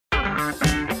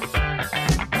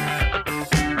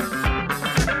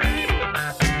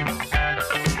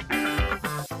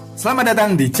Selamat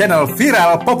datang di channel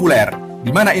Viral Populer, di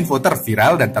mana info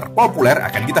terviral dan terpopuler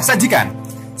akan kita sajikan.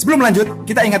 Sebelum lanjut,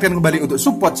 kita ingatkan kembali untuk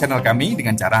support channel kami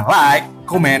dengan cara like,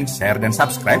 komen, share, dan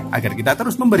subscribe agar kita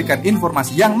terus memberikan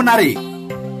informasi yang menarik.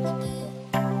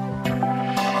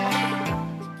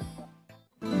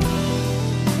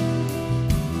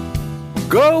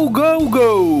 Go, go,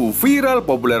 go! Viral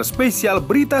Populer spesial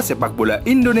berita sepak bola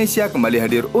Indonesia kembali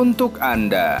hadir untuk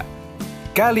Anda.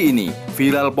 Kali ini,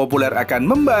 Viral Populer akan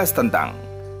membahas tentang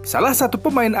salah satu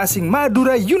pemain asing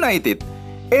Madura United,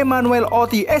 Emmanuel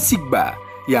Oti Essigba,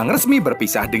 yang resmi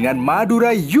berpisah dengan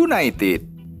Madura United.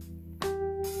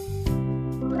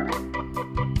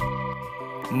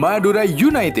 Madura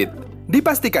United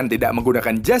dipastikan tidak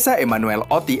menggunakan jasa Emmanuel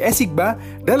Oti Essigba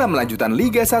dalam lanjutan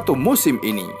Liga 1 musim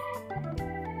ini.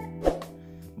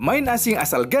 Main asing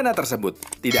asal Ghana tersebut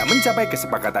tidak mencapai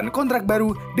kesepakatan kontrak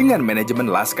baru dengan manajemen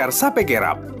Laskar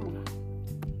Sapekerap.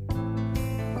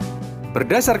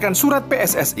 Berdasarkan surat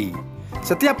PSSI,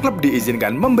 setiap klub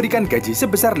diizinkan memberikan gaji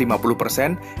sebesar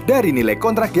 50% dari nilai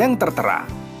kontrak yang tertera.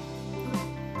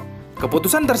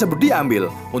 Keputusan tersebut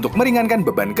diambil untuk meringankan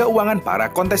beban keuangan para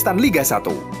kontestan Liga 1.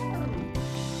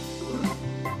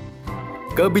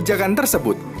 Kebijakan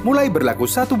tersebut mulai berlaku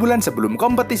 1 bulan sebelum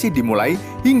kompetisi dimulai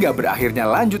hingga berakhirnya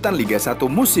lanjutan Liga 1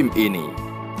 musim ini.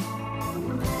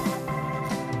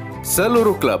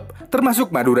 Seluruh klub,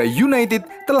 termasuk Madura United,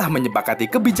 telah menyepakati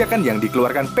kebijakan yang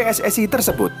dikeluarkan PSSI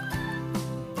tersebut.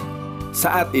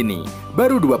 Saat ini,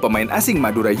 baru 2 pemain asing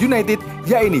Madura United,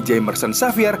 yaitu Jamerson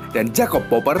Xavier dan Jacob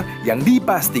Popper, yang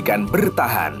dipastikan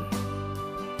bertahan.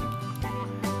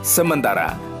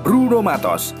 Sementara, Bruno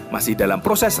Matos masih dalam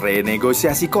proses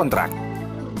renegosiasi kontrak.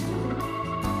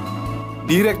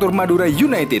 Direktur Madura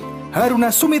United, Haruna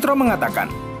Sumitro mengatakan,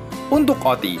 "Untuk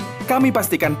Oti, kami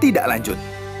pastikan tidak lanjut.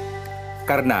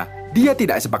 Karena dia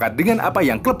tidak sepakat dengan apa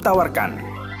yang klub tawarkan.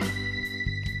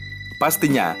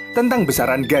 Pastinya tentang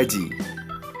besaran gaji.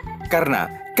 Karena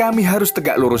kami harus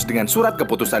tegak lurus dengan surat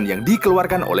keputusan yang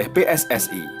dikeluarkan oleh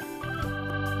PSSI."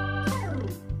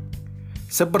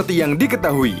 Seperti yang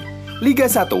diketahui, Liga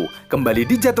 1 kembali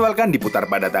dijadwalkan diputar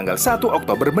pada tanggal 1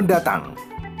 Oktober mendatang.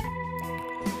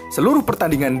 Seluruh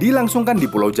pertandingan dilangsungkan di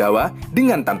Pulau Jawa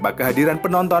dengan tanpa kehadiran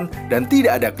penonton dan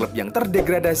tidak ada klub yang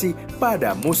terdegradasi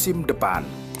pada musim depan.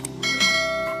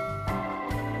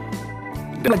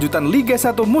 Dalam lanjutan Liga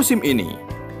 1 musim ini,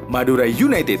 Madura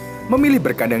United memilih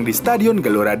berkandang di Stadion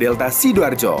Gelora Delta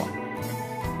Sidoarjo.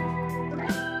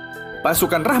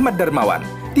 Pasukan Rahmat Darmawan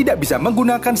tidak bisa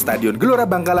menggunakan Stadion Gelora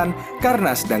Bangkalan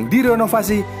karena sedang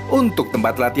direnovasi untuk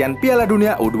tempat latihan Piala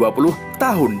Dunia U20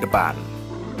 tahun depan.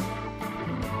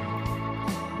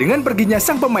 Dengan perginya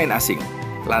sang pemain asing,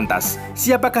 lantas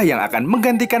siapakah yang akan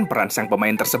menggantikan peran sang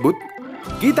pemain tersebut?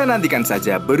 Kita nantikan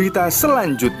saja berita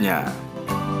selanjutnya.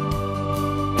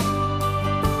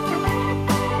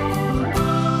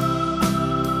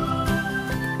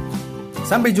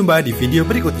 Sampai jumpa di video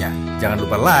berikutnya. Jangan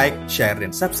lupa like, share,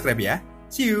 dan subscribe ya.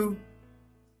 See you!